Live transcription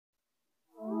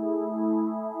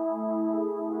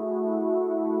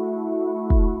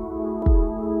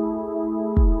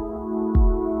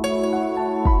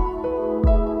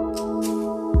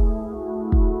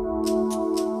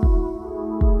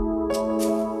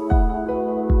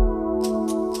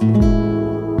Fly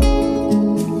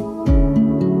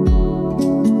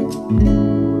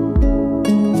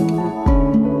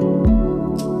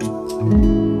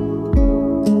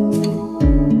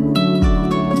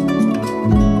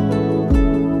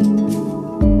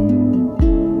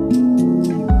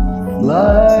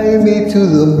me to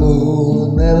the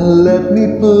moon and let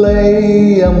me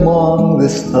play among the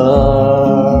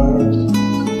stars.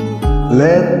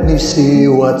 Let me see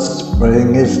what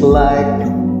spring is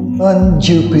like on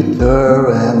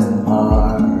Jupiter and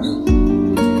Mars.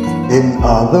 In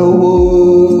other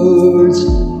words,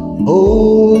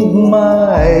 hold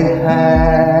my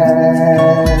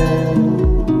hand.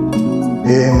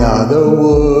 In other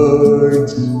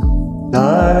words,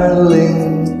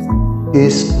 darling,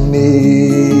 kiss me.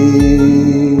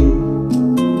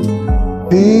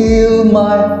 Fill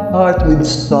my heart with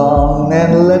song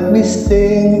and let me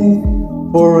sing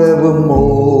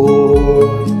forevermore.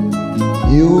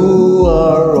 You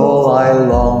are all I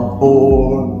long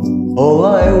for, all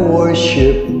I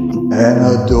worship and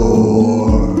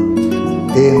adore.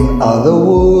 In other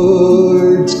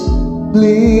words,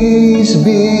 please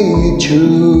be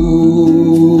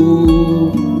true.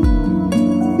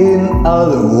 In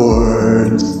other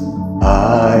words,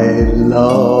 I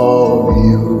love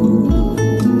you.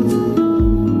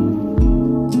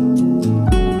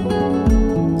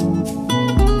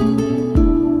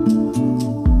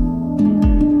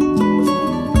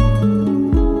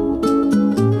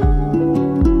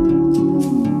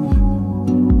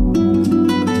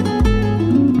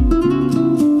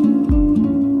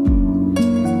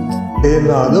 In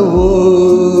other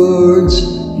words,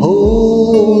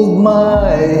 hold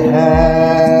my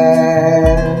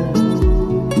hand.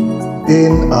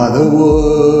 In other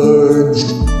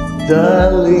words,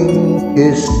 darling,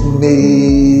 kiss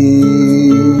me.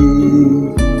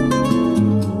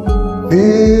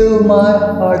 Fill my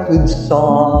heart with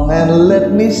song and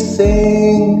let me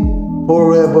sing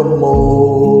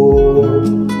forevermore.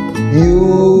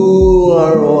 You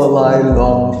are all I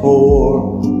long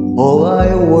for, all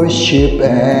I worship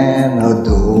and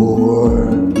adore.